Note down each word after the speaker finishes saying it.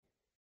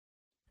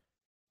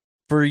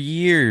For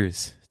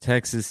years,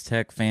 Texas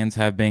Tech fans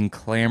have been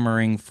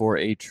clamoring for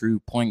a true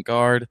point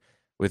guard.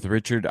 With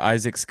Richard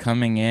Isaacs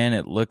coming in,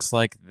 it looks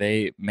like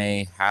they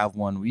may have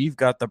one. We've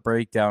got the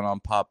breakdown on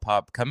Pop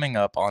Pop coming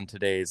up on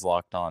today's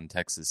Locked On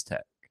Texas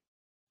Tech.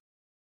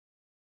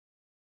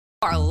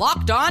 Are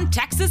Locked On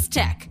Texas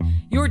Tech,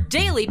 your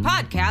daily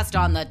podcast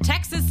on the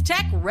Texas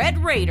Tech Red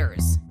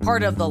Raiders,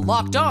 part of the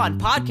Locked On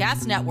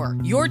Podcast Network,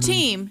 your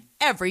team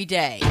every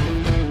day.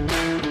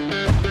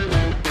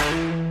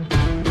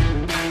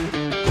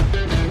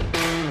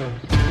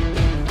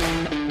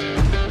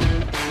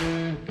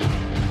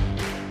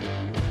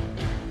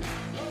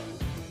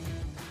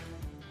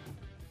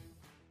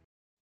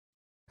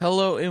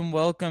 Hello and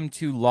welcome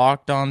to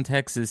Locked On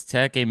Texas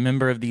Tech, a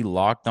member of the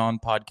Locked On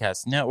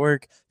Podcast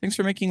Network. Thanks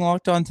for making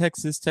Locked On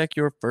Texas Tech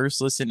your first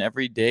listen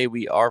every day.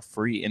 We are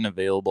free and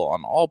available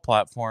on all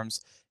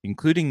platforms,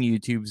 including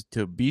YouTube,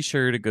 so be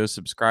sure to go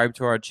subscribe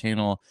to our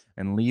channel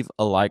and leave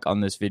a like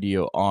on this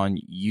video on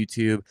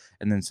YouTube,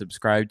 and then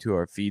subscribe to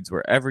our feeds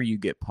wherever you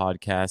get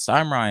podcasts.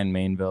 I'm Ryan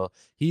Mainville.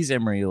 He's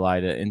Emery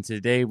Lida, and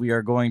today we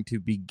are going to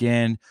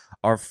begin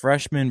our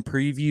freshman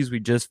previews. We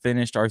just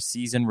finished our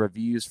season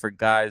reviews for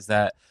guys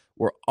that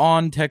were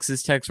on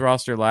Texas Tech's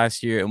roster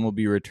last year and will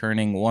be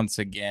returning once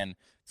again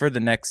for the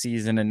next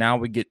season. And now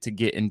we get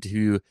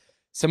into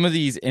some of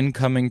these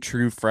incoming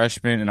true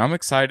freshmen, and I'm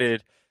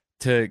excited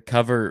to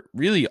cover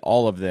really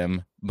all of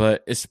them,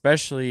 but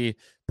especially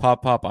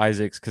Pop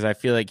Isaacs, because I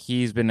feel like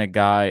he's been a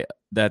guy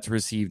that's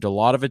received a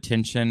lot of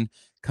attention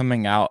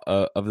coming out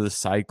of the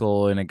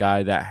cycle, and a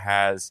guy that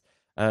has,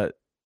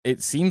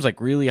 it seems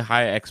like, really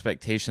high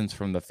expectations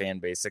from the fan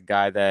base, a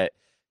guy that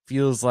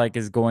feels like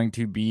is going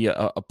to be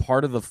a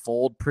part of the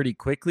fold pretty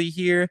quickly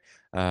here,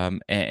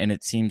 and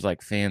it seems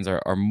like fans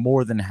are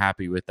more than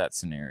happy with that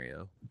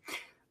scenario.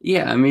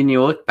 Yeah, I mean,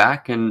 you look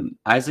back, and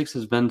Isaacs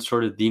has been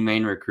sort of the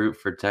main recruit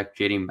for Tech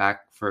dating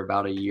back for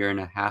about a year and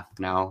a half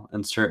now.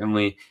 And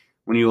certainly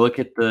when you look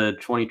at the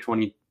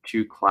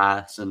 2022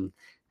 class and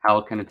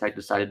how kind of Tech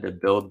decided to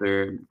build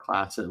their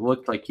class, it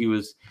looked like he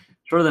was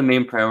sort of the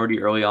main priority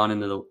early on in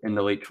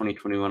the late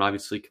 2021,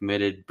 obviously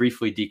committed,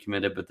 briefly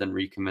decommitted, but then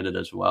recommitted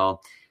as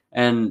well.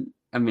 And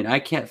I mean, I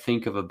can't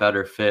think of a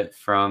better fit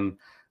from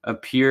a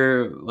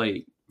pure,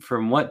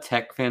 from what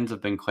Tech fans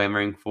have been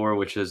clamoring for,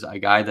 which is a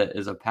guy that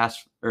is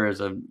is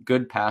a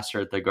good passer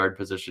at the guard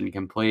position,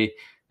 can play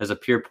as a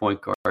pure point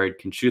guard,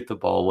 can shoot the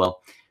ball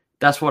well.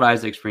 That's what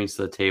Isaacs brings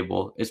to the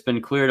table. It's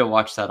been clear to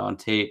watch that on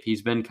tape.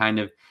 He's been kind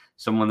of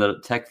someone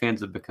that Tech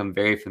fans have become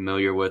very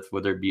familiar with,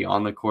 whether it be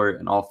on the court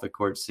and off the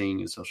court, seeing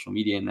his social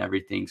media and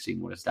everything, seeing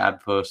what his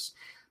dad posts.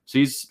 So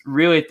he's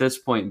really at this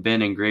point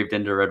been engraved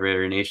into Red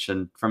Raider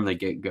Nation from the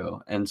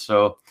get-go. And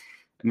so,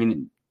 I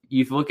mean,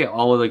 you look at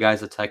all of the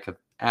guys that Tech have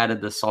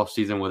added this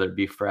offseason, whether it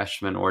be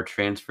freshmen or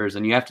transfers,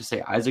 and you have to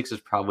say Isaacs is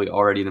probably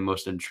already the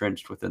most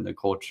entrenched within the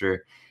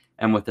culture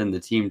and within the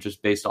team,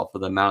 just based off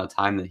of the amount of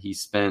time that he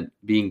spent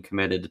being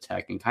committed to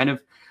Tech and kind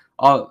of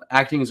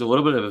acting as a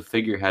little bit of a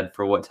figurehead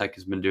for what Tech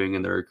has been doing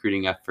in their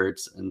recruiting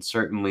efforts. And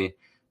certainly, I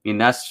mean,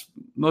 that's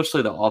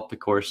mostly the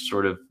off-the-course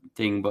sort of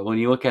thing, but when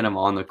you look at him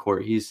on the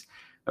court, he's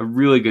a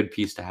really good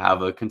piece to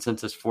have, a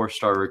consensus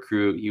 4-star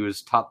recruit. He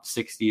was top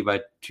 60 by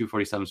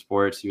 247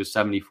 Sports. He was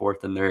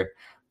 74th in their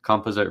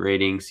composite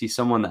ratings. He's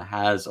someone that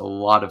has a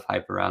lot of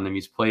hype around him.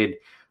 He's played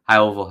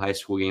high-level high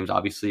school games.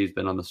 Obviously, he's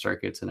been on the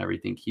circuits and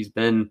everything. He's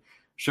been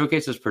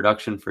showcased his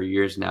production for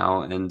years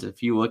now, and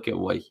if you look at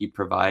what he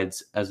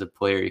provides as a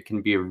player, it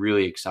can be a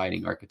really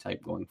exciting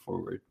archetype going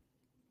forward.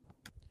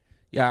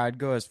 Yeah, I'd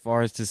go as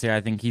far as to say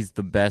I think he's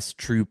the best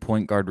true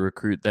point guard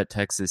recruit that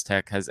Texas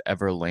Tech has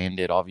ever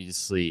landed.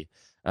 Obviously,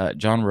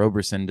 John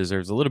Roberson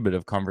deserves a little bit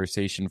of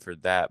conversation for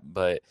that,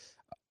 but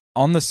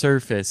on the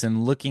surface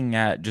and looking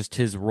at just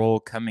his role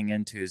coming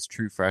into his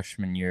true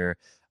freshman year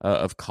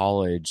of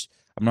college,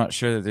 I'm not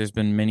sure that there's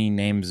been many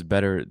names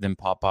better than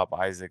Pop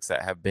Isaacs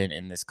that have been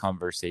in this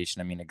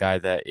conversation. I mean, a guy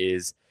that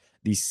is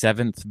the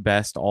 7th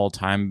best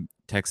all-time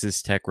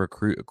Texas Tech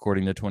recruit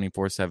according to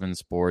 24/7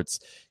 Sports.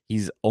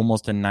 He's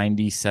almost a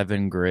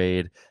 97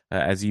 grade,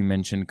 as you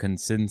mentioned,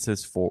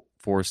 consensus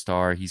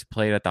 4-star. He's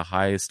played at the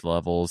highest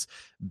levels,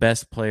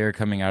 best player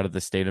coming out of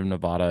the state of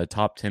Nevada,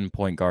 top 10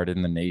 point guard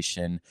in the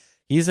nation.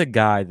 He's a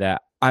guy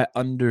that I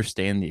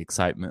understand the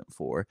excitement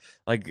for.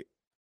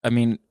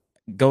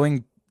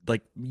 Going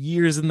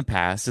years in the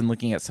past and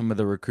looking at some of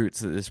the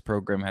recruits that this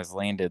program has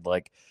landed,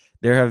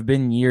 there have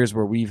been years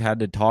where we've had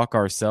to talk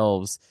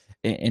ourselves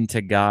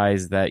into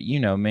guys that,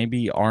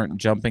 maybe aren't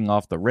jumping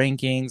off the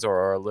rankings or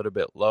are a little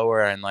bit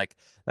lower. And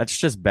that's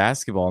just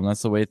basketball and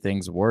that's the way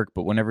things work.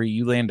 But whenever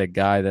you land a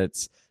guy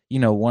that's,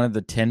 one of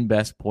the 10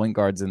 best point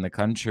guards in the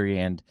country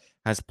and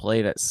has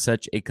played at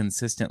such a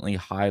consistently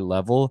high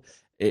level,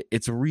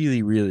 it's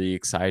really, really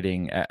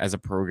exciting as a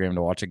program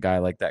to watch a guy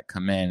like that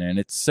come in. And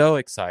it's so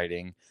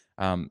exciting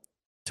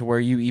to where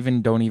you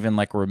don't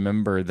even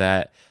remember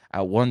that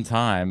at one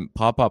time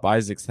Pop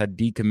Isaacs had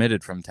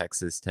decommitted from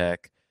Texas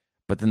Tech,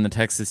 but then the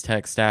Texas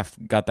Tech staff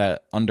got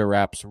that under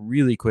wraps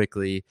really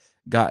quickly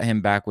got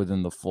him back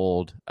within the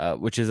fold,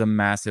 which is a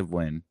massive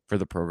win for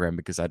the program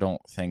because I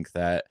don't think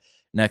that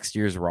next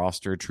year's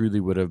roster truly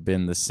would have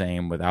been the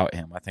same without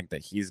him. I think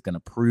that he's going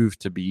to prove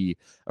to be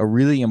a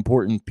really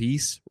important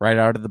piece right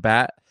out of the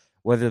bat.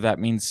 Whether that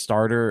means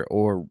starter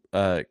or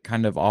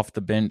kind of off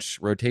the bench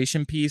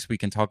rotation piece, we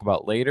can talk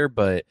about later.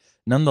 But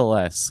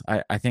nonetheless,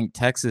 I think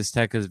Texas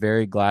Tech is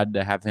very glad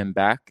to have him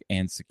back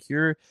and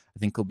secure. I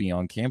think he'll be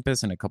on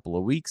campus in a couple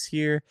of weeks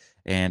here,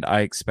 and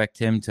I expect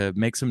him to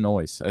make some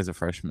noise as a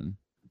freshman.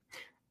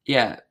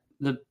 Yeah,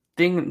 the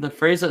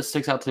phrase that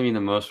sticks out to me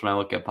the most when I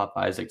look at Pop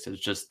Isaacs is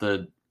just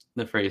the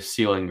phrase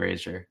ceiling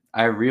raiser.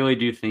 I really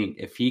do think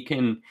if he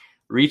can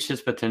reach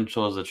his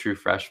potential as a true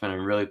freshman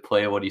and really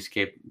play what he's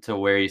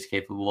where he's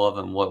capable of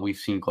and what we've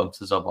seen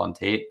glimpses of on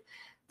tape,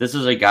 this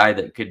is a guy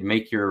that could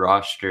make your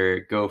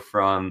roster go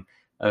from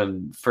a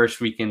first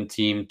weekend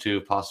team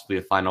to possibly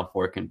a Final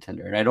Four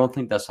contender. And I don't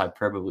think that's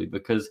hyperbole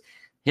because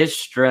his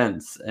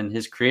strengths and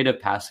his creative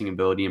passing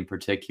ability in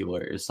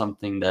particular is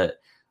something that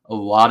a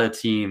lot of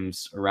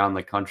teams around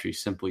the country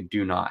simply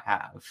do not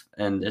have.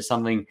 And it's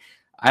something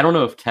I don't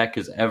know if Tech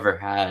has ever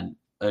had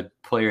a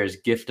player as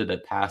gifted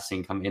at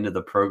passing come into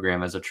the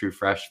program as a true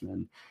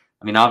freshman.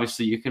 I mean,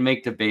 obviously you can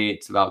make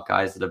debates about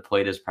guys that have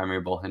played as primary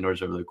ball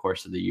handlers over the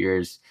course of the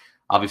years.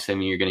 Obviously, I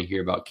mean, you're going to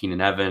hear about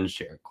Keenan Evans,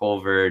 Jarrett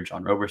Culver,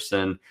 John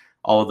Roberson,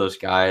 all of those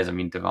guys. I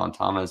mean, Devon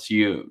Thomas,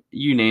 you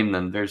name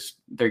them.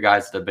 They're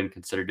guys that have been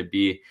considered to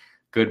be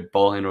good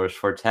ball handlers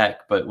for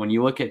Tech. But when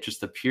you look at just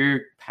the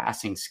pure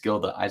passing skill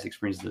that Isaacs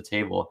brings to the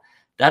table,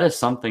 that is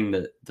something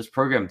that this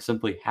program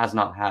simply has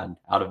not had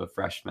out of a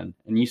freshman.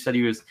 And you said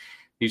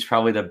he's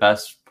probably the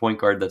best point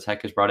guard that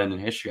Tech has brought in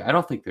history. I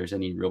don't think there's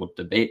any real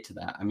debate to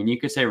that. I mean, you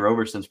could say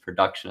Roberson's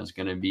production is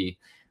going to be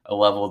a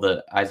level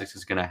that Isaacs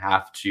is going to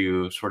have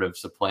to sort of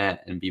supplant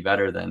and be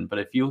better than. But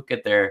if you look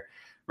at their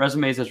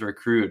resumes as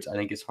recruits, I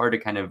think it's hard to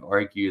kind of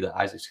argue that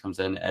Isaacs comes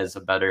in as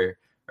a better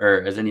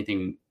or as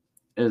anything,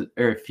 or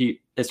if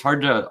it's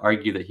hard to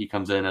argue that he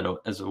comes in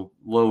as a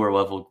lower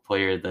level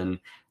player than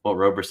what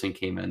Roberson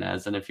came in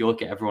as. And if you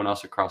look at everyone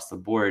else across the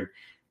board,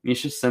 I mean,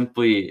 it's just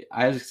simply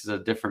Isaacs is a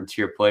different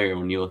tier player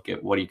when you look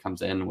at what he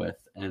comes in with.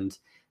 And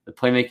the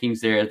playmaking's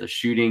there, the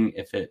shooting,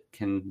 if it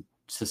can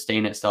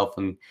sustain itself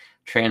and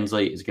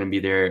translate, is going to be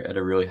there at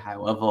a really high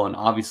level. And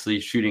obviously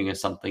shooting is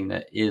something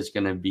that is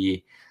going to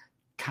be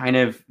kind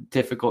of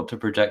difficult to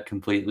project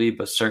completely,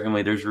 but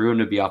certainly there's room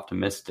to be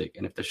optimistic.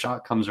 And if the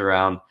shot comes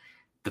around,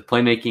 the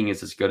playmaking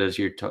is as good as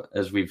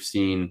as we've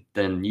seen,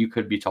 then you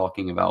could be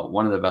talking about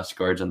one of the best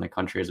guards in the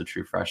country as a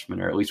true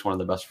freshman, or at least one of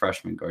the best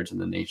freshman guards in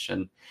the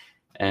nation.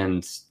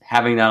 And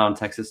having that on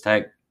Texas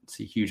Tech, it's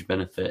a huge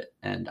benefit.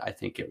 And I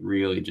think it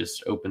really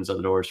just opens up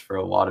the doors for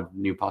a lot of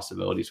new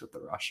possibilities with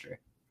the roster.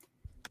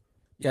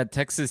 Yeah,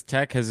 Texas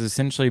Tech has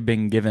essentially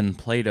been given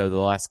Play-Doh the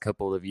last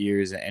couple of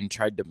years and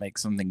tried to make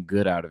something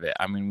good out of it.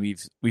 I mean,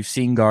 we've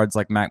seen guards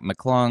like Mac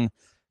McClung,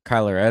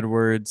 Kyler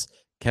Edwards,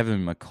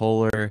 Kevin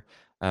McCullough.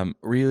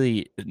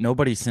 Really,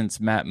 nobody since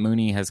Matt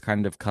Mooney has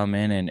kind of come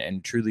in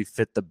and truly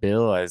fit the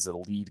bill as a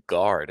lead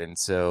guard. And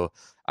so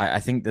I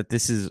think that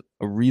this is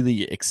a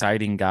really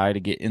exciting guy to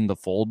get in the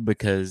fold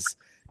because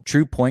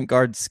true point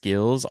guard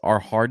skills are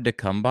hard to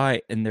come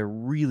by and they're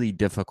really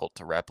difficult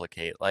to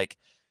replicate. Like,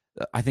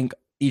 I think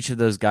each of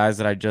those guys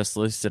that I just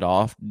listed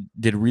off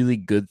did really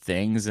good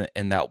things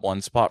in that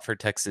one spot for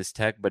Texas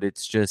Tech, but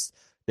it's just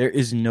there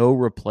is no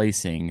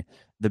replacing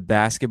the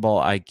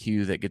basketball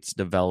IQ that gets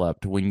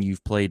developed when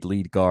you've played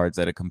lead guards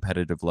at a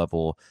competitive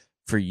level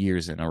for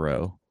years in a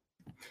row.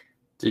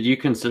 Did you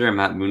consider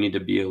Matt Mooney to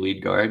be a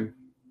lead guard?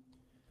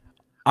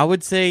 I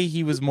would say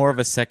he was more of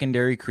a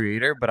secondary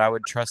creator, but I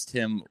would trust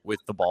him with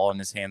the ball in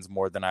his hands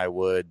more than I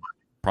would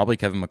probably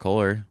Kevin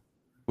McCullough.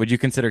 Would you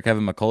consider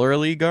Kevin McCullough a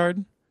lead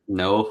guard?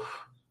 No.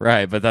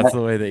 Right, but that's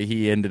the way that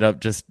he ended up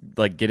just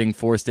like getting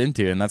forced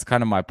into. And that's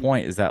kind of my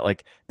point, is that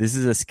like this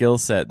is a skill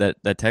set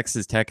that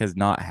Texas Tech has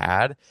not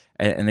had,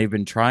 and they've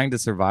been trying to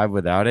survive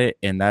without it,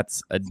 and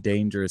that's a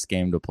dangerous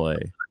game to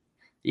play.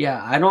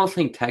 Yeah, I don't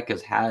think Tech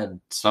has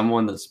had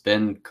someone that's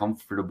been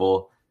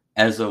comfortable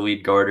as a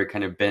lead guard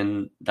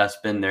or that's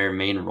been their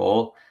main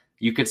role.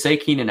 You could say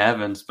Keenan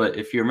Evans, but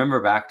if you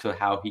remember back to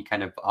how he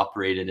kind of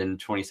operated in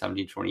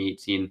 2017,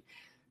 2018,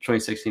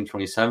 2016,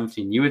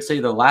 2017, you would say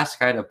the last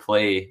guy to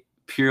play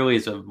purely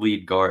as a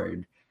lead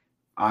guard,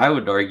 I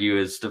would argue,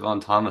 is Devon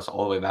Thomas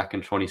all the way back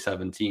in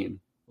 2017.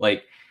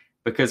 Like,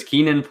 because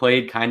Keenan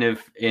played kind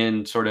of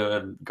in sort of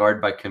a guard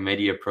by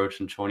committee approach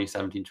in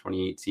 2017,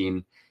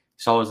 2018.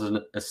 Saw his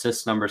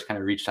assist numbers kind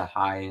of reached a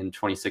high in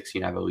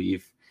 2016, I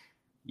believe.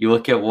 You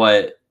look at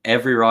what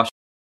every roster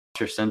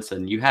since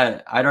then,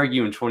 I'd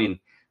argue in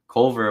 20,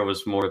 Culver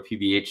was more a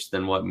PBH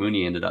than what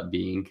Mooney ended up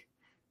being.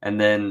 And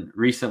then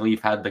recently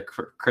you've had the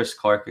Chris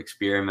Clark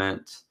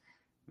experiment.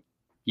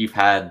 You've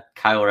had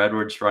Kyler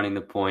Edwards running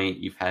the point.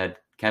 You've had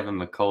Kevin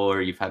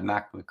McCullough. You've had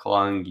Mac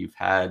McClung. You've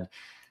had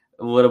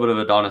a little bit of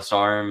Adonis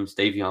Arms,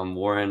 Davion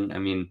Warren. I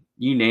mean,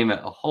 you name it,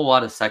 a whole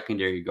lot of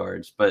secondary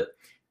guards, but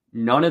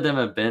none of them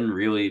have been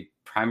really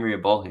primary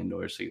ball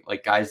handlers,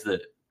 like guys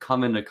that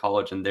come into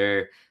college and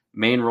they're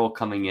main role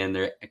coming in,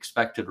 their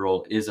expected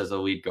role is as a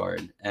lead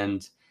guard.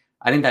 And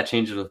I think that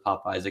changes with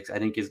Pop Isaacs. I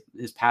think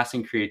his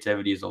passing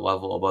creativity is a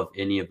level above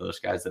any of those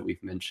guys that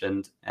we've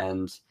mentioned.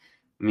 And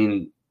I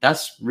mean,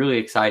 that's really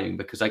exciting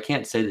because I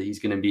can't say that he's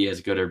going to be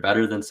as good or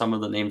better than some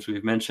of the names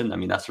we've mentioned. I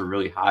mean, that's a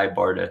really high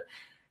bar to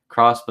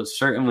cross, but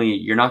certainly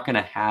you're not going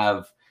to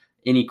have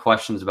any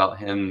questions about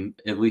him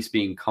at least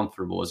being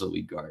comfortable as a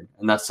lead guard.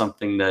 And that's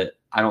something that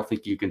I don't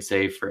think you can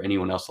say for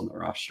anyone else on the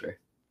roster.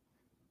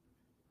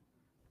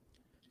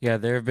 Yeah,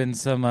 there have been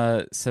some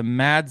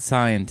mad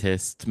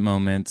scientist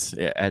moments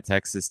at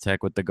Texas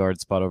Tech with the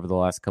guard spot over the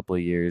last couple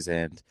of years,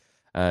 and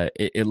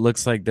it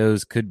looks like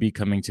those could be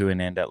coming to an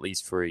end at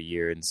least for a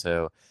year, and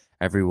so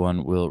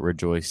everyone will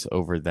rejoice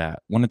over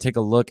that. Want to take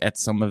a look at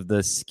some of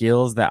the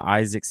skills that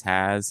Isaacs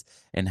has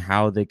and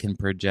how they can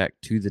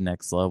project to the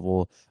next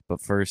level, but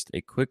first,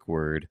 a quick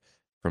word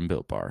from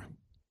Built Bar.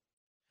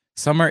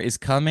 Summer is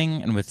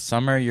coming, and with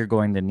summer, you're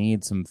going to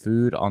need some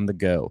food on the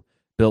go.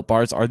 Built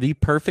Bars are the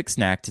perfect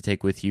snack to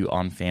take with you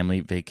on family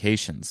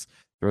vacations.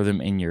 Throw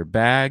them in your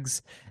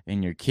bags,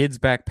 in your kids'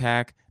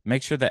 backpack.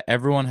 Make sure that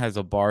everyone has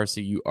a bar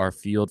so you are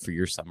fueled for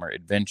your summer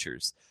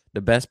adventures. The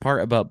best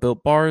part about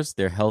Built Bars,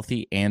 they're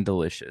healthy and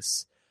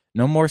delicious.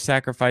 No more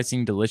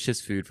sacrificing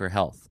delicious food for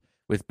health.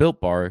 With Built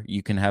Bar,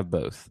 you can have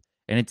both.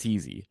 And it's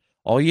easy.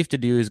 All you have to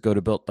do is go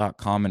to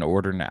Built.com and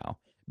order now.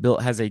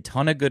 Built has a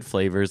ton of good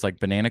flavors like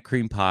banana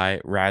cream pie,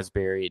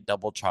 raspberry,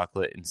 double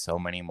chocolate, and so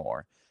many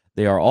more.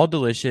 They are all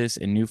delicious,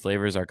 and new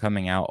flavors are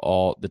coming out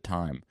all the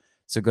time.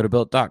 So go to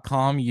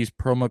Built.com, use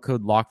promo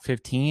code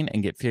LOCK15,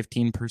 and get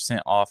 15%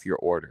 off your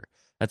order.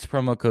 That's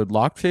promo code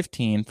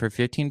LOCK15 for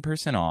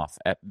 15% off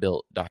at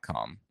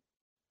Built.com.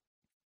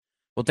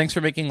 Well, thanks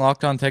for making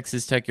Locked On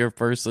Texas Tech your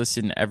first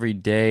listen every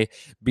day.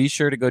 Be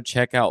sure to go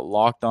check out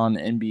Locked On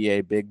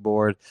NBA Big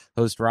Board.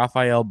 Host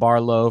Rafael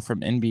Barlow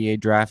from NBA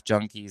Draft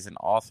Junkies and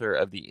author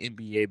of the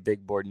NBA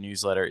Big Board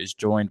newsletter is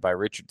joined by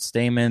Richard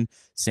Stamen,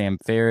 Sam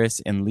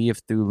Ferris, and Leah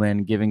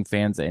Thulin, giving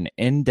fans an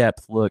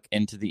in-depth look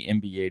into the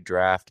NBA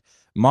draft,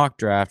 mock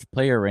draft,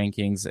 player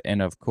rankings,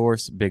 and of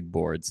course, big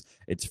boards.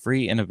 It's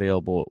free and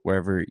available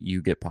wherever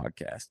you get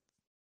podcasts.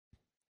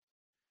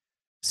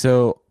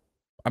 So,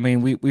 I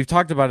mean, we've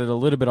talked about it a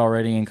little bit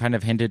already and kind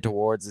of hinted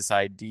towards this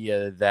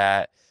idea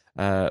that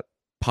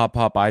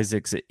Pop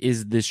Isaacs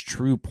is this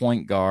true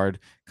point guard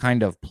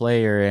kind of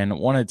player, and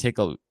want to take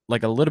a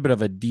little bit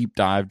of a deep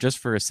dive just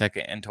for a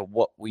second into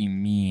what we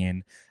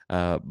mean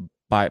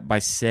by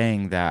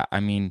saying that. I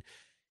mean,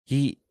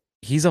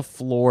 he's a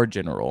floor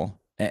general,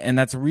 and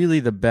that's really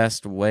the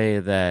best way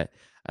that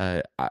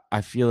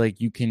I feel like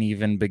you can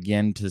even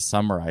begin to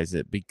summarize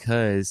it,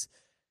 because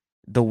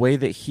the way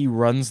that he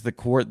runs the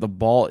court, the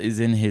ball is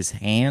in his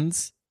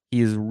hands.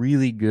 He is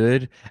really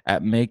good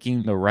at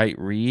making the right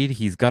read.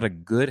 He's got a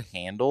good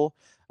handle,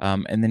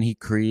 and then he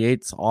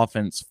creates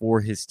offense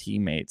for his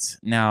teammates.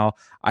 Now,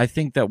 I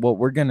think that what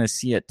we're going to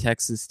see at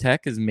Texas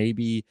Tech is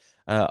maybe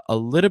a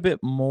little bit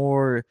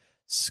more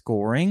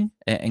scoring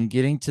and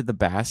getting to the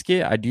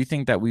basket. I do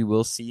think that we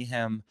will see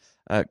him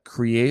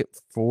create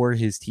for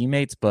his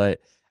teammates, but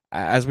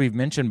as we've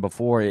mentioned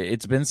before,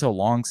 it's been so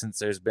long since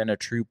there's been a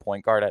true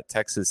point guard at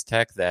Texas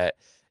Tech that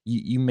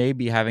you may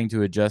be having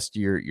to adjust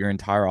your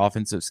entire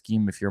offensive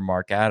scheme if you're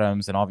Mark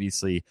Adams, and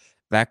obviously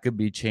that could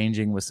be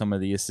changing with some of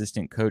the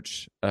assistant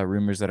coach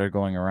rumors that are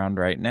going around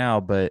right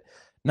now. But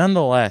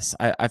nonetheless,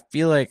 I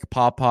feel like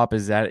Pop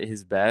is at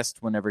his best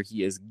whenever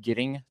he is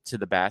getting to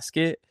the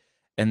basket,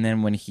 and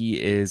then when he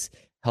is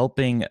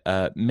helping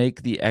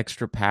make the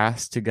extra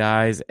pass to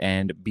guys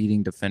and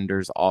beating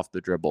defenders off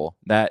the dribble.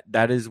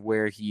 That is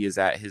where he is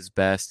at his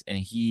best, and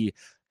he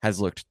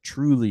has looked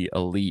truly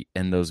elite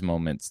in those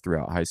moments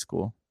throughout high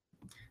school.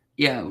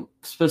 Yeah,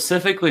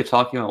 specifically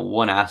talking about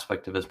one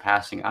aspect of his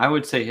passing, I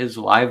would say his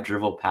live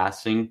dribble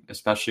passing,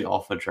 especially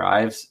off of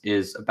drives,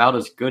 is about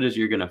as good as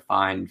you're going to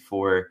find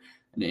for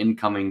an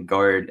incoming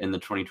guard in the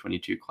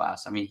 2022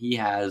 class. I mean, he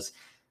has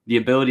the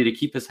ability to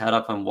keep his head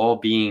up and while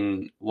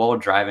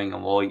driving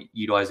and while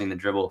utilizing the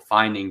dribble,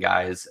 finding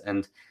guys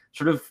and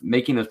sort of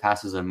making those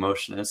passes in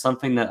motion. It's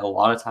something that a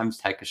lot of times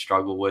Tech has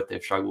struggled with.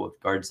 They've struggled with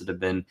guards that have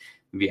been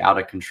maybe out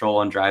of control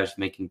on drives,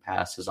 making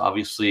passes.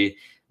 Obviously,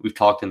 we've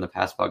talked in the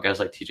past about guys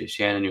like TJ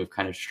Shannon who have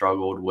kind of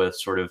struggled with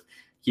sort of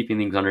keeping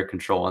things under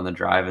control on the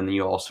drive. And then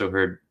you also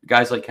heard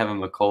guys like Kevin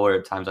McCullough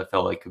at times I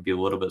felt like could be a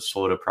little bit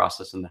slow to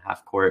process in the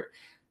half court.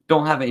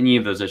 Don't have any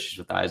of those issues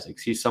with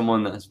Isaacs. He's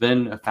someone that has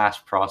been a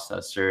fast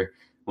processor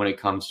when it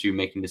comes to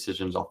making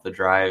decisions off the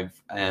drive.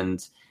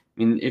 And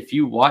I mean, if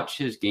you watch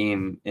his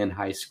game in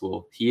high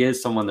school, he is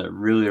someone that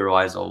really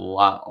relies a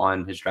lot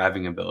on his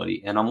driving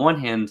ability. And on one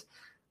hand,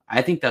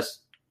 I think that's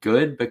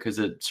good because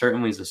it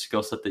certainly is a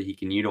skill set that he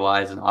can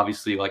utilize. And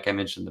obviously, like I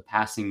mentioned, the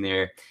passing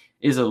there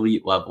is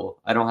elite level.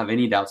 I don't have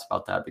any doubts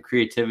about that. The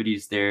creativity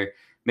is there.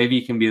 Maybe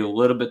he can be a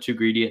little bit too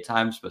greedy at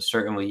times, but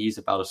certainly he's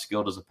about as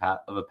skilled as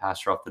a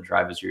passer off the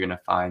drive as you're going to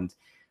find.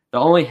 The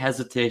only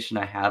hesitation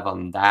I have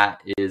on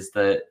that is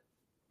that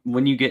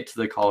when you get to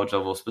the college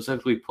level,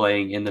 specifically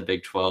playing in the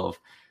Big 12,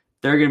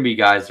 there are going to be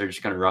guys that are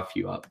just going to rough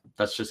you up.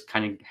 That's just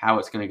kind of how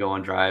it's going to go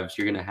on drives.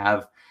 You're going to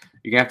have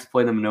to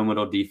play them no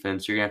middle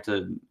defense. You're going to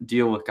have to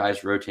deal with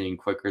guys rotating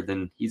quicker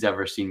than he's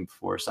ever seen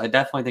before. So I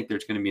definitely think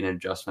there's going to be an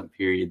adjustment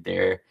period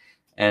there.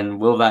 And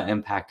will that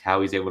impact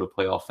how he's able to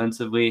play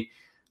offensively?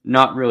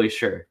 Not really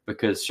sure,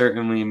 because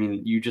certainly, I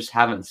mean, you just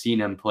haven't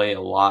seen him play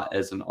a lot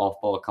as an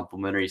off-ball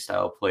complementary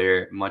style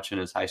player much in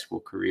his high school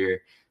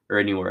career or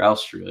anywhere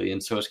else, really.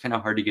 And so it's kind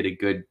of hard to get a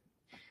good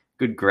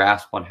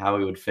grasp on how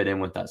he would fit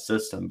in with that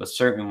system. But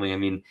certainly, I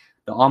mean,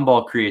 the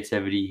on-ball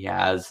creativity he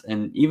has,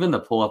 and even the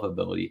pull-up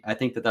ability, I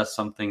think that that's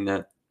something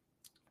that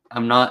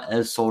I'm not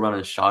as sold on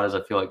his shot as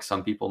I feel like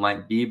some people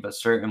might be. But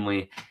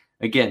certainly,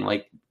 again,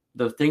 like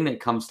the thing that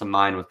comes to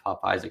mind with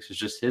Pop Isaacs is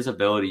just his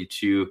ability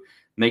to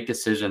make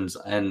decisions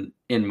and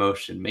in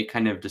motion, make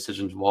kind of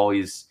decisions while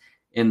he's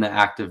in the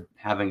act of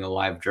having a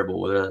live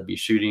dribble, whether that be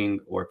shooting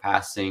or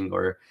passing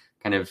or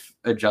kind of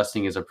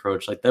adjusting his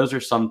approach. Like those are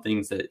some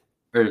things that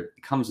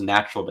comes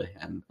natural to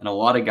him. And a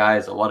lot of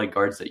guards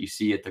that you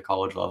see at the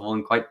college level,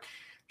 and quite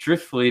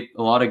truthfully,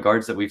 a lot of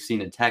guards that we've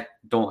seen at Tech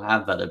don't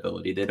have that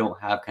ability. They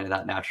don't have kind of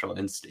that natural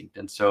instinct.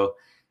 And so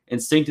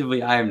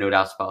instinctively, I have no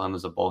doubts about him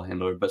as a ball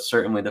handler, but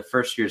certainly the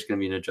first year is going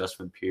to be an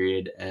adjustment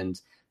period. And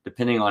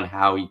depending on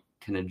how he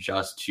can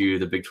adjust to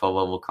the Big 12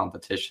 level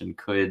competition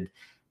could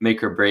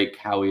make or break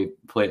how he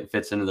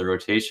fits into the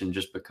rotation,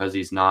 just because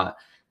he's not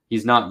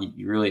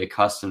really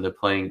accustomed to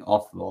playing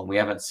off the ball. And we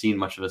haven't seen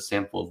much of a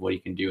sample of what he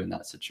can do in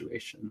that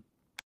situation.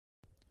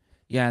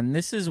 Yeah, and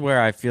this is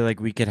where I feel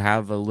like we could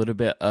have a little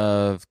bit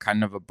of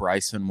kind of a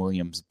Bryson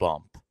Williams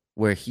bump,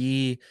 where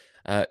he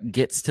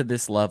gets to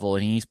this level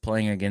and he's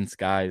playing against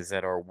guys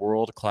that are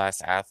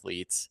world-class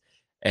athletes,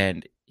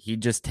 and he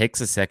just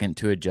takes a second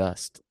to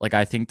adjust. Like,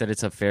 I think that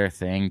it's a fair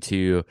thing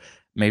to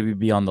maybe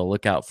be on the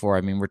lookout for.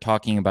 I mean, we're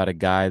talking about a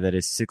guy that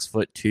is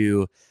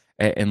 6'2"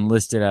 and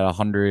listed at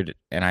 100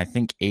 and I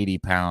think 80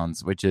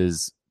 pounds, which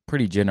is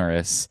pretty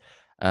generous.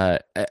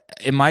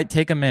 It might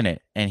take a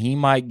minute, and he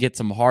might get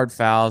some hard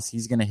fouls.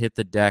 He's going to hit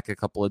the deck a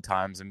couple of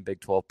times in Big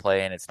 12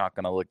 play, and it's not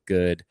going to look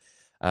good.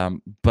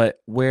 But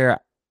where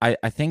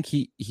I think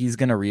he's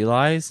going to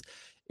realize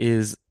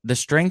is the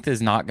strength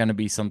is not going to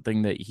be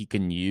something that he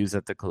can use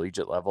at the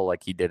collegiate level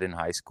like he did in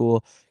high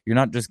school. You're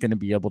not just going to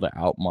be able to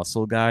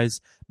out-muscle guys,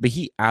 but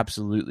he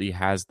absolutely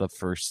has the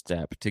first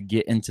step to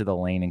get into the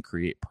lane and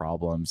create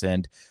problems.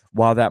 And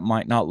while that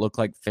might not look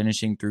like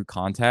finishing through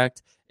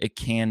contact, it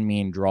can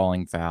mean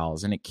drawing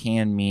fouls, and it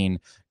can mean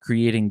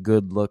creating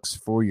good looks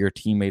for your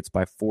teammates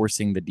by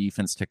forcing the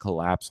defense to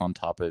collapse on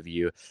top of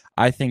you.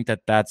 I think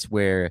that that's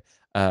where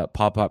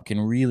Pop can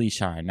really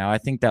shine. Now, I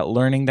think that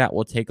learning that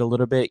will take a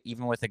little bit,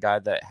 even with a guy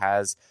that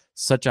has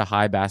such a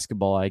high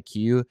basketball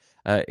IQ.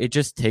 It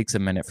just takes a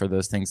minute for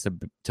those things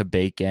to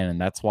bake in,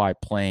 and that's why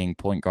playing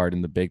point guard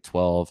in the Big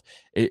 12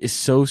 is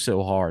so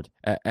hard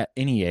at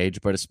any age,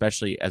 but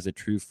especially as a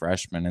true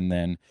freshman. And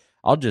then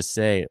I'll just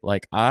say,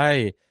 like,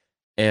 I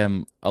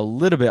am a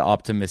little bit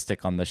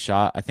optimistic on the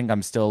shot. I think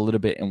I'm still a little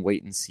bit in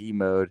wait and see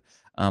mode.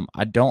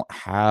 I don't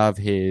have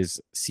his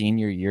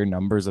senior year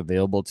numbers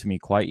available to me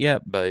quite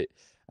yet, but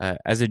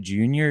as a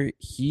junior,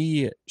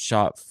 he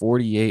shot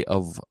 48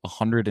 of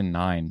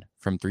 109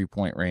 from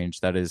three-point range.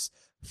 That is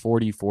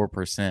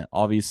 44%.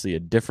 Obviously a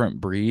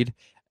different breed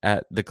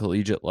at the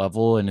collegiate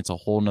level, and it's a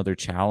whole nother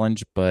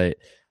challenge, but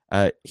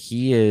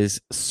he is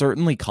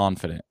certainly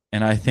confident,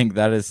 and I think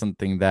that is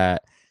something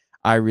that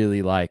I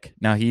really like.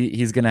 Now,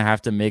 he's going to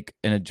have to make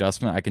an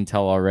adjustment, I can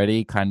tell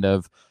already, kind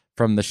of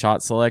from the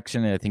shot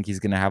selection. I think he's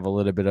going to have a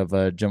little bit of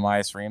a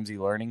Jamias Ramsey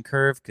learning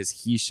curve, because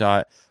he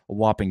shot a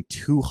whopping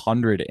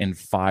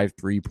 205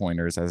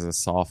 three-pointers as a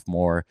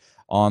sophomore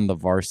on the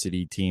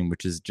varsity team,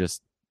 which is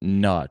just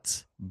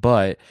nuts.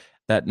 But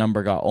that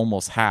number got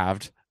almost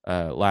halved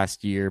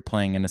last year,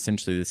 playing in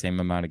essentially the same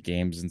amount of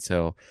games. And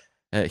so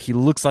he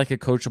looks like a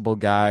coachable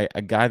guy,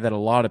 a guy that a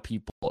lot of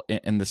people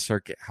in the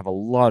circuit have a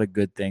lot of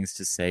good things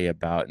to say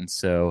about. And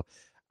so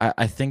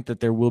I think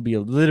that there will be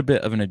a little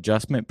bit of an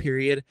adjustment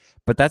period,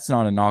 but that's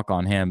not a knock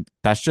on him.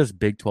 That's just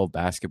Big 12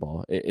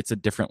 basketball. It's a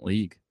different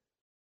league.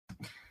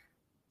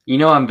 You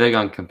know, I'm big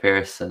on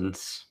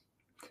comparisons.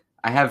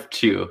 I have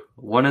two.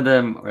 One of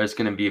them is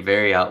going to be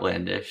very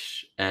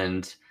outlandish,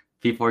 and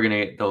people are going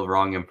to get the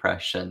wrong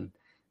impression.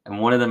 And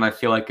one of them I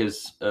feel like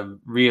is a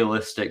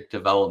realistic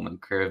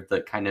development curve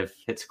that kind of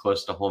hits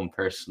close to home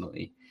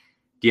personally.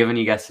 Do you have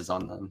any guesses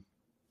on them?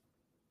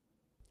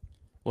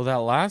 Well, that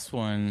last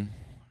one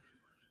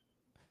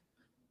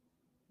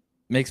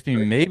makes me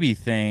maybe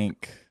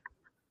think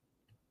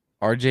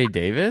RJ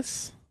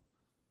Davis.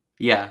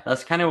 Yeah,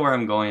 that's kind of where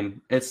I'm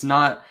going. It's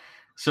not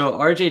so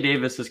RJ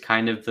Davis is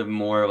kind of the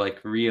more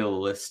like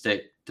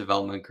realistic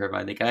development curve.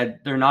 I think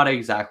they're not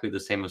exactly the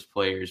same as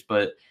players,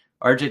 but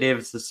RJ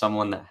Davis is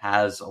someone that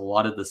has a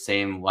lot of the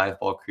same live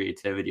ball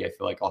creativity. I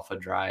feel like off of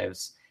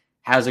drives,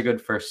 has a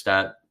good first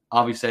step.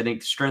 Obviously, I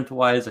think strength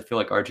wise, I feel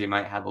like RJ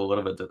might have a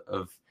little bit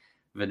of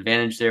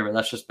advantage there, but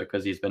that's just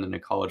because he's been in a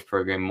college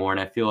program more.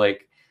 And I feel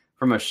like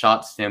from a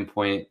shot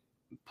standpoint,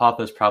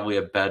 Papa is probably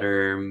a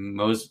better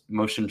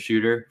motion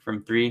shooter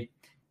from three.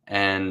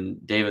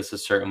 And Davis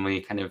has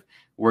certainly kind of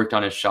worked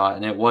on his shot,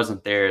 and it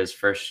wasn't there his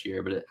first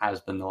year, but it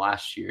has been the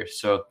last year.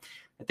 So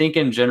I think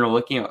in general,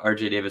 looking at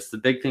RJ Davis, the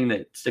big thing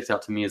that sticks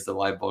out to me is the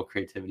live ball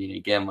creativity. And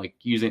again, like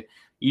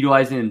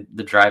utilizing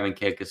the drive and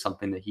kick is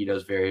something that he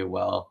does very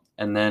well.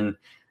 And then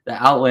the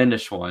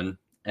outlandish one,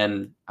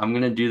 and I'm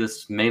going to do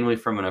this mainly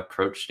from an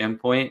approach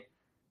standpoint,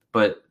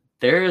 but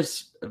there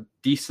is a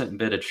decent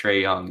bit of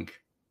Trae Young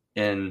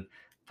in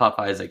Pop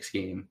Isaac's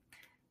game.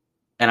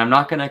 And I'm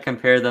not going to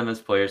compare them as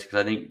players because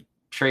I think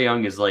Trae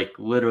Young is like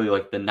literally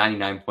like the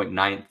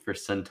 99.9th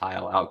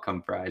percentile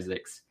outcome for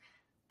Isaacs.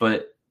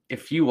 But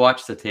if you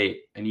watch the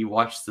tape and you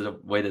watch the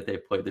way that they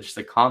play, there's just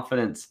the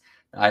confidence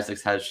that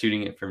Isaacs has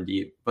shooting it from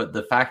deep. But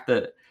the fact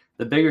that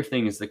the bigger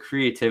thing is the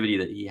creativity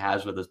that he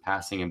has with his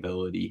passing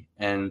ability.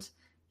 And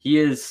he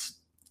is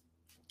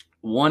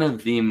one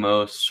of the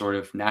most sort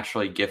of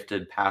naturally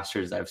gifted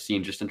passers I've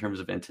seen just in terms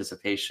of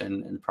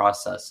anticipation and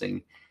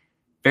processing.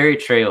 Very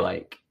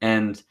Trae-like.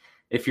 And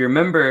if you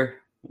remember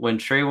when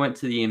Trae went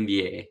to the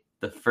NBA,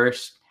 the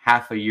first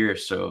half a year or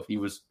so, he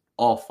was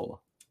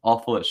awful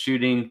at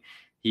shooting.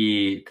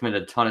 He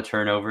committed a ton of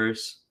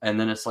turnovers. And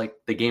then it's like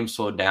the game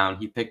slowed down.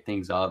 He picked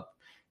things up.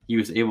 He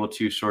was able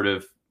to sort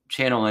of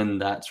channel in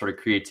that sort of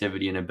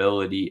creativity and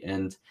ability.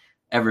 And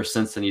ever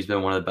since then, he's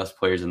been one of the best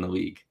players in the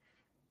league.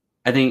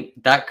 I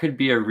think that could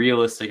be a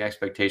realistic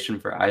expectation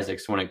for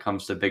Isaacs when it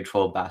comes to Big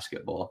 12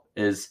 basketball.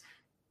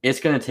 It's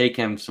going to take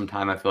him some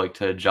time, I feel like,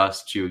 to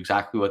adjust to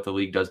exactly what the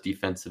league does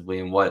defensively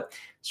and what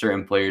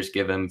certain players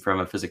give him from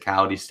a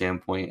physicality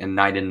standpoint, and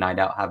night in, night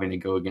out having to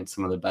go against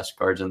some of the best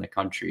guards in the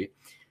country.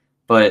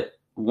 But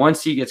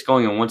once he gets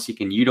going and once he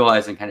can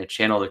utilize and kind of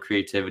channel the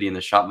creativity and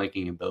the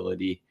shot-making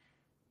ability,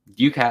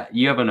 you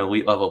have an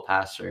elite level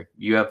passer.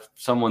 You have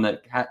someone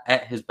that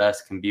at his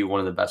best can be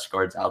one of the best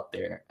guards out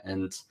there.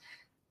 And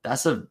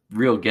that's a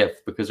real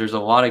gift because there's a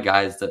lot of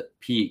guys that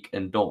peak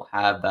and don't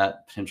have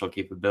that potential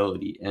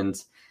capability.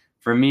 And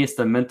for me, it's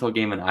the mental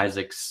game in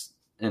Isaac's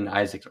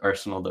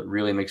arsenal that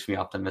really makes me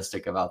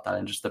optimistic about that,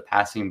 and just the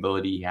passing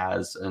ability he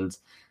has, and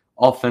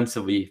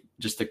offensively,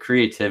 just the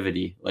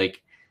creativity.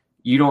 Like,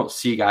 you don't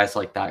see guys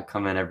like that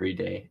come in every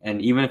day.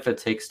 And even if it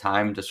takes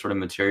time to sort of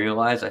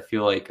materialize, I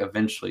feel like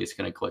eventually it's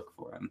going to click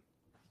for him.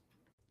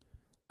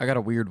 I got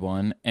a weird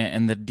one,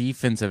 and the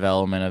defensive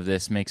element of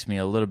this makes me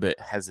a little bit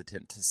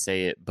hesitant to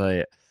say it,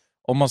 but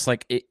almost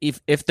like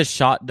if the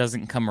shot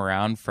doesn't come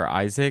around for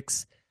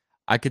Isaacs,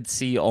 I could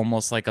see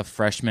almost like a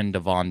freshman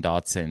Devon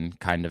Dotson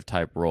kind of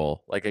type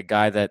role, like a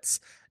guy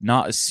that's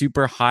not a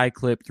super high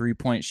clip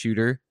 3-point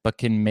shooter, but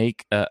can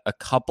make a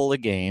couple a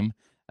game,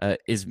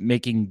 is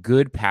making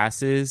good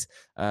passes,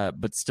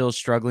 but still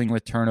struggling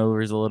with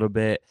turnovers a little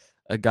bit,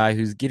 a guy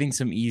who's getting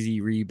some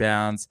easy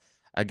rebounds,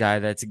 a guy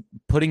that's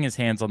putting his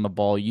hands on the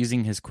ball,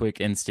 using his quick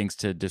instincts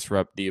to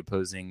disrupt the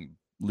opposing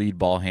lead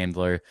ball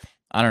handler.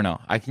 I don't know.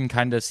 I can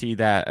kind of see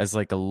that as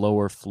like a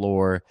lower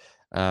floor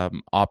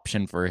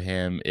option for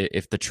him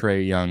if the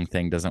Trae Young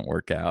thing doesn't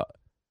work out.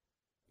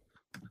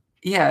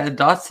 Yeah,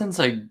 Dotson's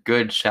a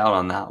good shout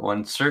on that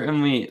one.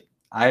 Certainly,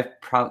 I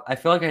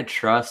feel like I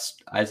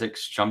trust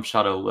Isaac's jump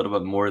shot a little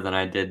bit more than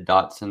I did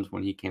Dotson's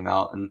when he came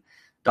out. And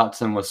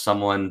Dotson was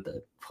someone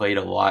that played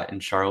a lot in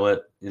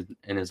Charlotte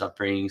in his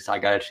upbringing, so I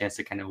got a chance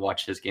to kind of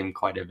watch his game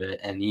quite a bit,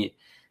 and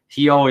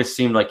he always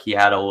seemed like he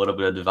had a little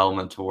bit of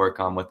development to work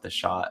on with the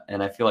shot,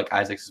 and I feel like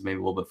Isaacs is maybe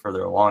a little bit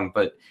further along.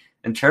 But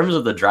in terms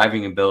of the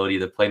driving ability,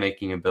 the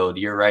playmaking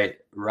ability, you're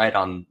right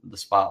on the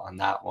spot on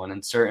that one.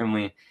 And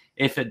certainly,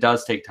 if it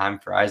does take time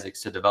for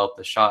Isaacs to develop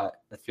the shot,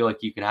 I feel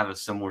like you can have a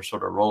similar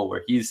sort of role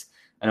where he's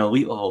an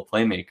elite level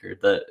playmaker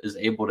that is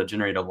able to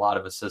generate a lot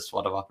of assists, a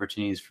lot of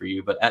opportunities for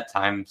you, but at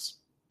times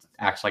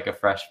acts like a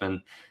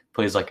freshman,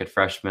 plays like a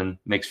freshman,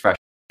 makes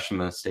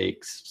freshman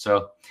mistakes.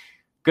 So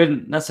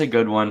good. That's a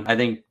good one. I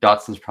think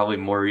Dotson's probably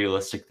more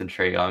realistic than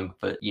Trae Young,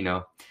 but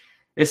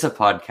it's a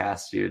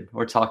podcast, dude.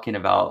 We're talking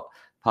about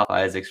Pop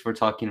Isaacs. We're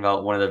talking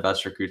about one of the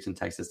best recruits in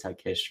Texas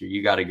Tech history.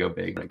 You got to go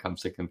big when it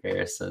comes to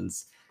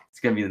comparisons. It's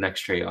going to be the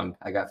next Trae Young.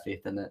 I got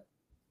faith in it.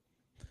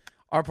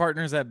 Our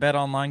partners at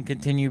BetOnline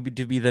continue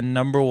to be the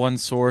number one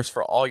source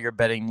for all your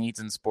betting needs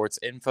and sports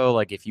info.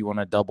 Like if you want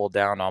to double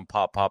down on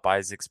Pop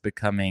Isaacs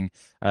becoming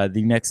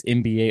the next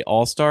NBA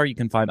All-Star, you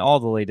can find all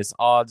the latest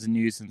odds,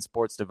 news, and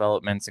sports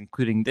developments,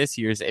 including this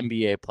year's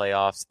NBA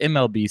playoffs,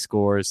 MLB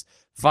scores,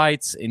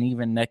 fights, and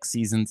even next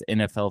season's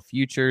NFL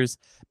futures.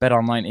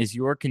 BetOnline is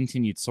your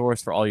continued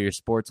source for all your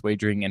sports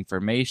wagering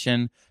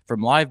information,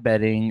 from live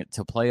betting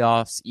to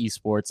playoffs,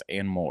 esports,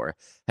 and more.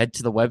 Head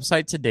to the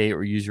website today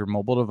or use your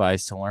mobile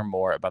device to learn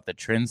more about the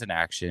trends in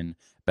action.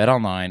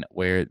 BetOnline,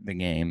 where the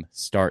game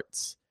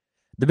starts.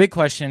 The big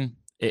question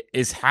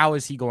is, how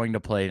is he going to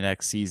play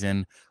next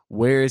season?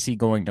 Where is he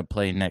going to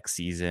play next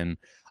season?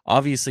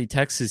 Obviously,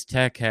 Texas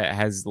Tech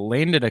has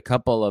landed a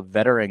couple of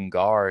veteran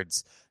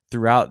guards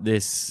throughout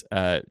this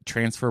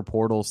transfer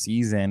portal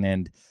season,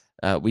 and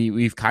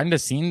we've kind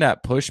of seen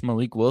that push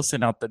Malik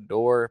Wilson out the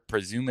door,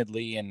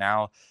 presumably, and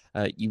now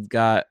you've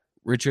got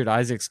Richard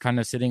Isaacs kind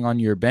of sitting on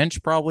your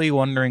bench, probably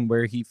wondering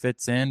where he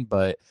fits in.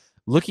 But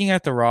looking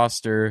at the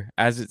roster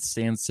as it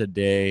stands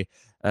today,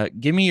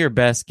 give me your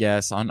best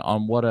guess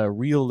on what a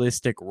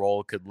realistic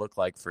role could look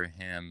like for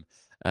him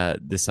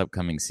this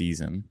upcoming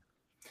season.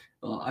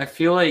 Well, I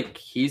feel like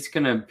he's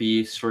going to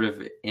be sort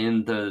of he's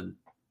going to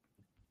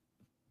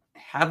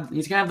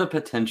have the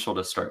potential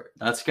to start.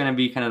 That's going to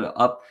be kind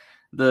of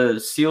the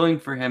ceiling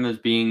for him as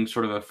being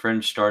sort of a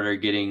fringe starter,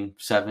 getting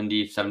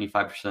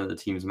 75% of the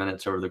team's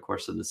minutes over the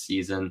course of the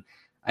season.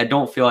 I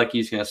don't feel like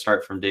he's going to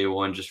start from day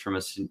one just from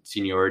a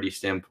seniority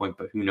standpoint,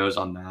 but who knows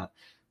on that.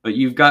 But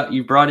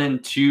you brought in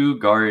two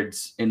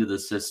guards into the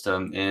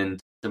system in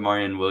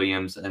Demarion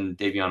Williams and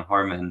Davion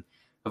Harmon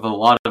of a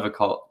lot of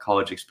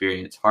college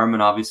experience. Harmon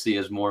obviously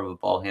is more of a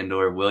ball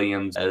handler,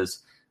 Williams as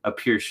a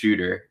pure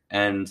shooter.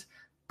 And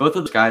both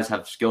of those guys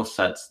have skill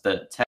sets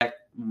that Tech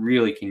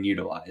really can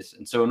utilize.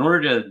 And so in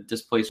order to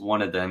displace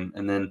one of them,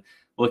 and then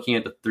looking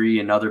at the three,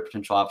 another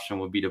potential option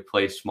would be to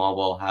play small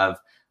ball, have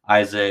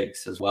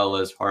Isaacs as well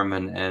as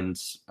Harmon and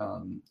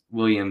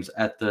Williams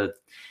at the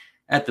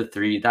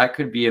three. That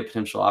could be a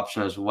potential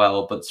option as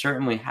well. But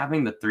certainly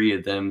having the three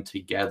of them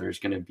together is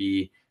going to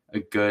be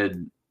a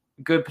good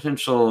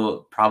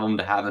potential problem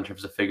to have in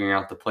terms of figuring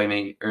out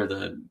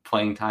the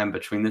playing time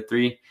between the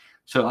three.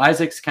 So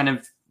Isaac's kind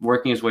of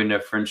working his way into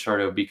a fringe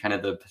starter would be kind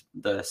of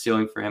the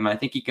ceiling for him. I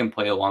think he can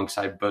play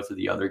alongside both of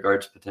the other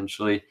guards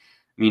potentially.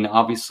 I mean,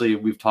 obviously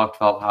we've talked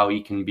about how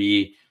he can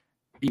be.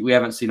 We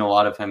haven't seen a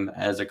lot of him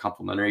as a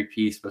complementary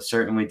piece, but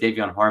certainly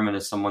Davion Harmon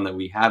is someone that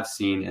we have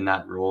seen in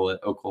that role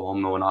at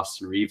Oklahoma when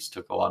Austin Reeves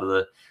took a lot of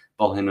the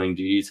ball handling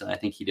duties, and I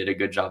think he did a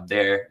good job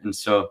there. And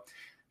so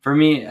for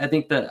me, I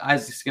think that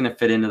Isaac's going to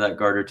fit into that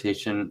guard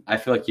rotation. I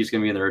feel like he's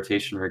going to be in the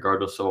rotation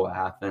regardless of what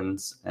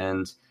happens,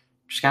 and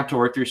just have to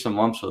work through some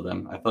lumps with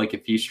him. I feel like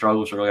if he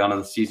struggles early on in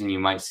the season, you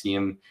might see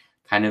him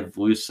kind of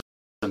lose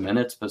some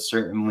minutes, but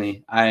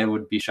certainly I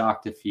would be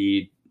shocked if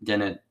he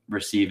didn't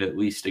receive at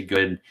least a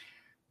good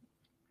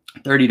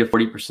 30 to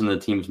 40% of the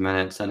team's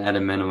minutes, and at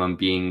a minimum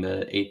being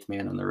the eighth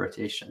man on the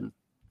rotation.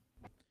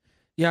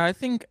 Yeah, I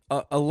think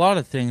a lot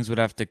of things would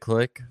have to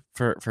click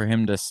for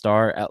him to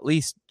start, at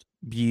least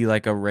be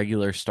like a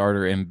regular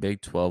starter in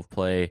Big 12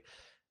 play.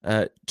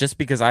 Just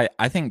because I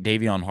think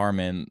Davion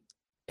Harmon,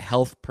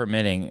 health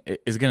permitting,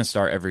 is going to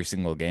start every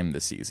single game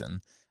this season.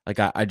 Like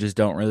I just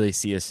don't really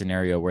see a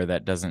scenario where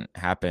that doesn't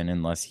happen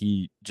unless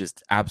he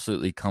just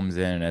absolutely comes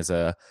in as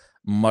a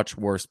much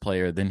worse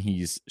player than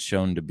he's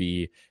shown to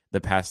be the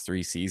past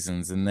 3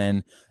 seasons. And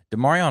then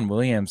Demarion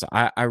Williams,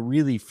 I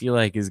really feel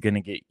like is going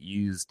to get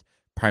used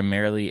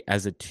primarily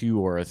as a 2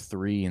 or a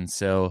 3. And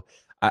so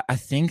I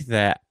think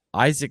that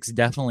Isaacs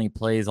definitely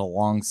plays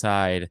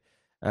alongside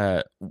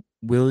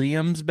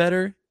Williams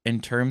better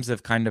in terms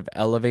of kind of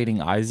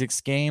elevating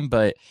Isaac's game,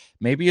 but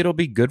maybe it'll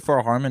be good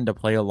for Harmon to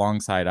play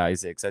alongside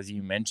Isaacs. As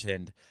you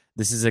mentioned,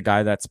 this is a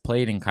guy that's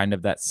played in kind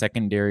of that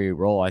secondary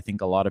role. I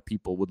think a lot of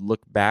people would look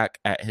back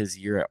at his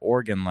year at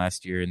Oregon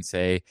last year and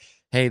say,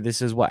 hey,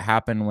 this is what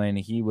happened when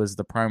he was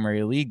the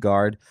primary lead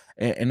guard,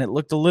 and it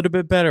looked a little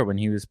bit better when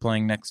he was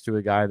playing next to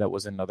a guy that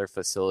was another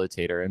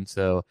facilitator. And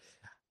so,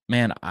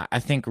 man, I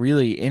think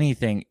really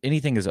anything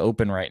is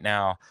open right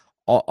now.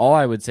 All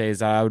I would say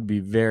is I would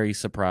be very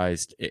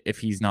surprised if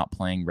he's not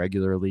playing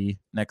regularly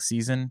next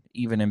season,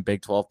 even in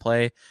Big 12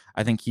 play.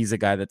 I think he's a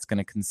guy that's going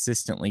to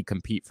consistently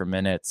compete for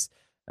minutes.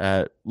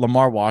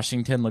 Lamar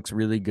Washington looks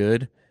really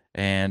good,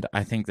 and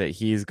I think that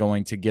he's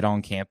going to get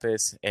on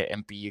campus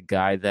and be a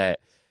guy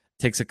that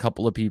takes a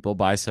couple of people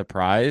by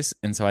surprise.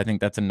 And so I think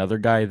that's another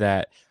guy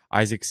that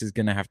Isaacs is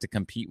going to have to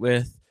compete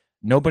with.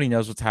 Nobody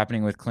knows what's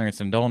happening with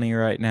Clarence Andolny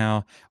right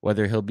now,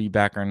 whether he'll be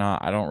back or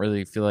not. I don't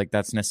really feel like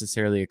that's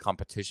necessarily a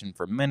competition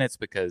for minutes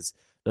because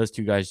those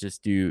two guys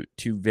just do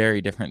two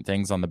very different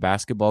things on the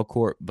basketball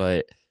court.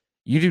 But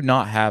you do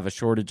not have a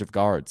shortage of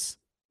guards,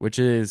 which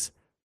is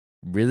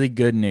really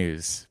good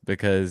news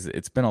because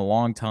it's been a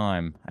long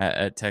time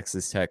at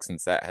Texas Tech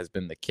since that has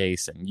been the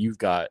case. And you've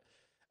got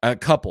a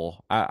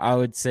couple. I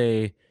would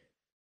say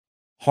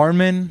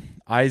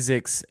Harmon,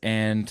 Isaacs,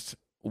 and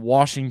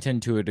Washington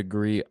to a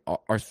degree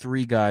are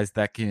 3 guys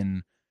that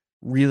can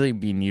really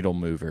be needle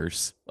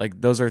movers.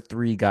 Like those are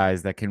 3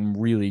 guys that can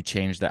really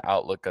change the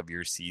outlook of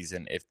your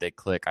season if they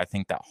click. I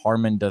think that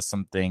Harmon does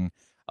something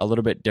a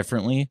little bit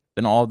differently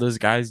than all of those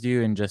guys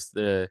do in just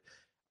the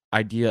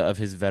idea of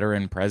his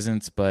veteran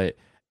presence. But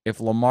if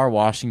Lamar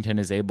Washington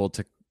is able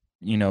to,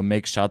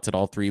 make shots at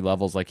all 3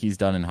 levels like he's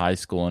done in high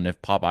school, and if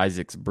Pop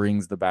Isaacs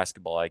brings the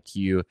basketball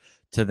IQ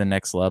to the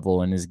next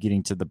level and is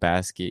getting to the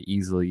basket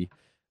easily,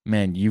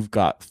 man, you've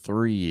got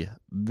 3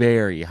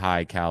 very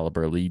high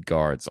caliber lead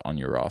guards on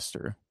your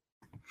roster.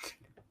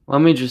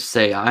 Let me just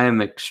say, I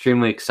am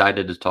extremely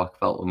excited to talk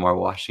about Lamar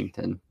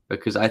Washington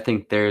because I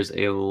think there's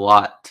a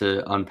lot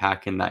to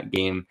unpack in that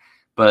game.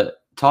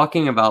 But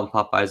talking about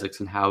Pop Isaacs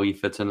and how he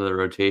fits into the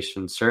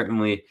rotation,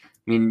 certainly,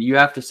 I mean, you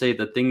have to say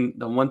the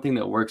one thing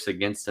that works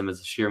against him is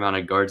the sheer amount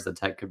of guards that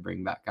Tech could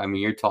bring back. I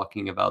mean, you're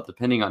talking about,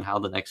 depending on how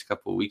the next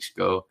couple of weeks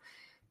go,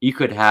 you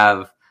could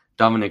have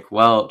Dominic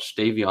Welch,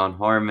 Davion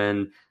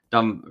Harmon,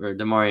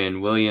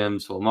 Demarion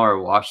Williams, Lamar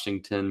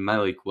Washington,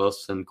 Malik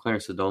Wilson,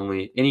 Clarence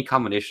Adonley, any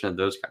combination of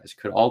those guys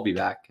could all be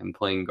back and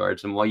playing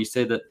guards. And while you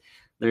say that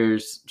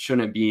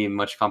shouldn't be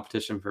much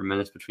competition for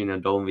minutes between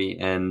Adonley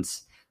and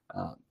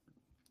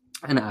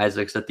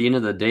Isaacs, at the end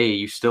of the day,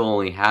 you still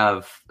only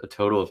have a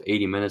total of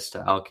 80 minutes to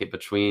allocate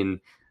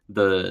between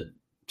the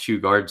two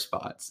guard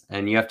spots.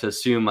 And you have to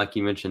assume, like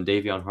you mentioned,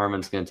 Davion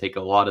Harmon's going to take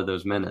a lot of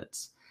those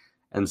minutes.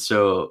 And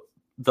so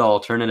the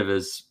alternative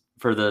is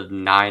for the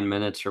 9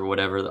 minutes or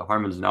whatever that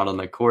Harmon's not on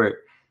the court.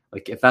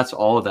 Like if that's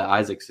all that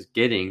Isaacs is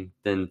getting,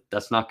 then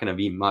that's not going to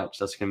be much.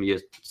 That's going to be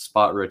a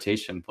spot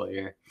rotation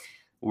player.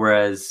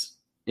 Whereas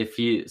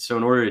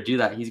in order to do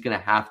that, he's going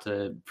to have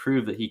to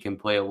prove that he can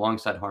play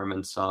alongside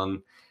Harmon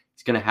some.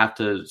 He's going to have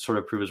to sort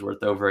of prove his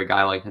worth over a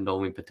guy like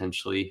Adonley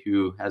potentially,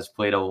 who has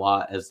played a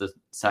lot as the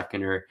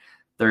second or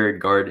third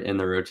guard in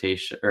the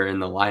rotation or in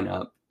the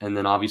lineup. And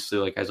then obviously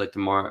like guys like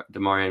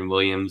Demarion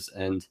Williams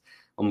and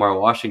Lamar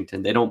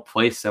Washington, they don't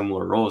play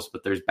similar roles,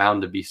 but there's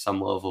bound to be some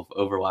level of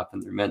overlap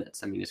in their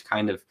minutes. I mean, it's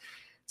kind of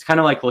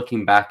like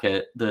looking back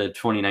at the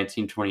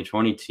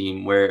 2019-2020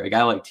 team where a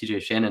guy like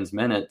TJ Shannon's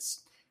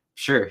minutes,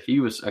 sure,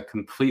 he was a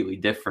completely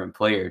different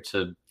player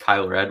to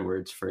Kyler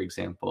Edwards, for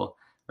example,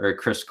 or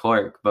Chris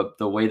Clark, but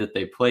the way that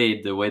they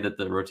played, the way that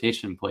the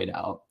rotation played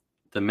out,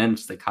 the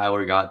minutes that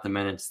Kyler got, the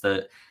minutes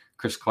that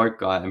Chris Clark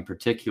got in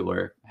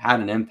particular had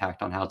an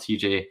impact on how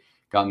TJ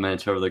got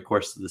minutes over the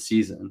course of the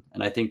season.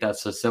 And I think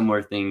that's a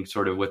similar thing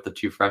sort of with the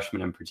two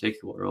freshmen in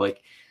particular.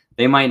 Like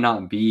they might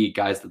not be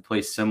guys that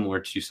play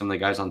similar to some of the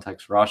guys on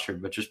Tech's roster,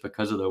 but just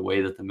because of the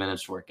way that the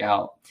minutes work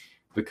out,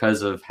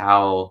 because of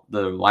how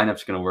the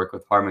lineup's going to work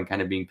with Harmon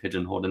kind of being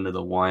pigeonholed into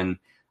the one,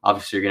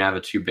 obviously you're going to have a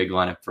two big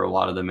lineup for a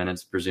lot of the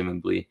minutes,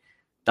 presumably.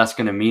 That's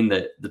going to mean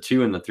that the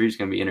 2 and the 3 is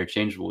going to be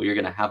interchangeable. You're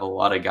going to have a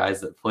lot of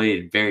guys that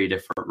played very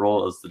different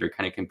roles that are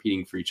kind of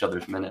competing for each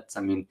other's minutes. I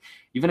mean,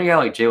 even a guy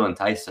like Jalen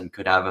Tyson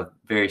could have a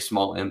very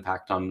small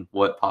impact on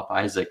what Pop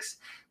Isaacs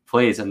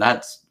plays, and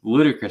that's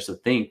ludicrous to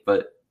think.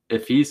 But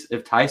if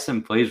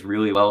Tyson plays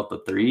really well at the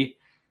 3,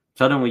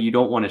 suddenly you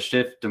don't want to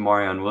shift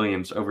Demarion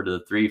Williams over to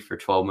the 3 for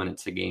 12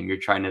 minutes a game. You're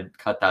trying to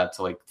cut that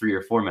to like 3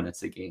 or 4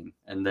 minutes a game,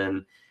 and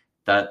then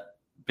that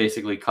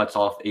basically cuts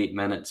off 8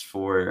 minutes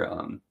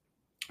for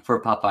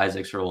Pop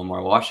Isaacs or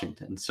Lamar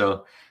Washington.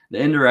 So the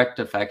indirect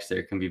effects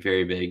there can be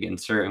very big. And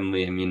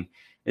certainly, I mean,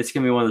 it's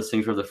going to be one of those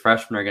things where the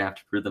freshmen are going to have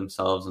to prove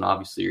themselves. And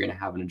obviously you're going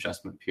to have an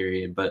adjustment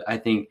period. But I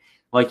think,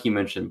 like you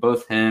mentioned,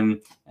 both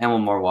him and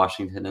Lamar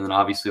Washington, and then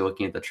obviously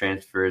looking at the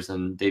transfers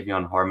and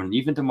Davion Harmon,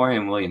 even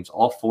Demarion Williams,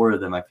 all 4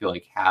 of them, I feel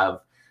like have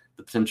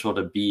the potential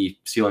to be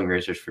ceiling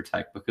raisers for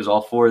Tech, because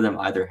all 4 of them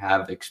either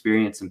have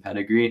experience and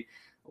pedigree,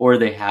 or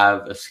they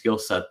have a skill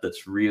set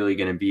that's really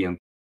going to be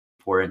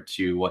important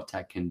to what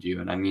Tech can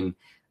do. And I mean,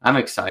 I'm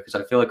excited because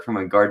I feel like from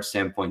a guard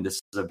standpoint, this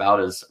is about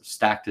as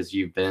stacked as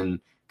you've been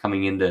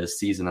coming into a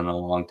season in a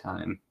long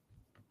time.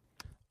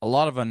 A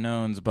lot of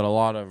unknowns, but a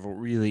lot of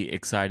really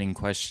exciting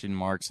question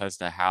marks as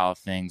to how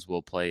things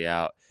will play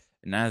out.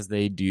 And as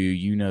they do,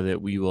 you know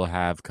that we will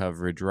have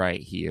coverage right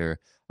here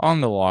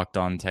on the Locked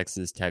On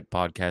Texas Tech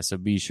podcast. So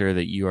be sure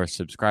that you are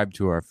subscribed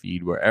to our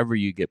feed wherever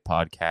you get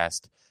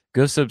podcasts.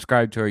 Go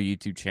subscribe to our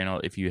YouTube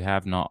channel if you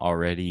have not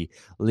already.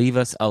 Leave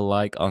us a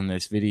like on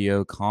this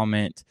video.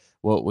 Comment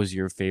what was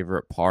your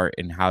favorite part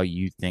and how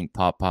you think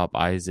Pop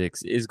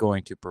Isaacs is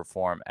going to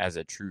perform as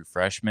a true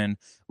freshman.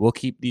 We'll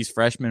keep these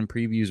freshman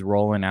previews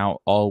rolling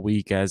out all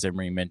week. As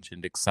Emery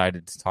mentioned,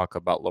 excited to talk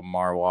about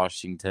Lamar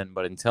Washington.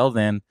 But until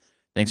then,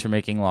 thanks for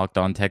making Locked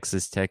On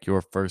Texas Tech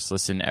your first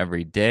listen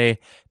every day.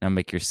 Now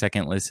make your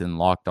second listen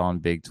Locked On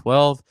Big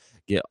 12.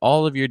 Get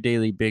all of your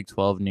daily Big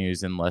 12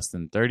 news in less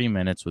than 30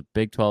 minutes with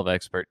Big 12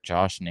 expert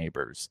Josh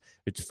Neighbors.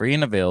 It's free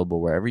and available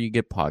wherever you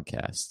get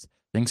podcasts.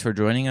 Thanks for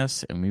joining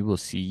us, and we will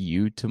see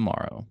you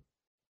tomorrow.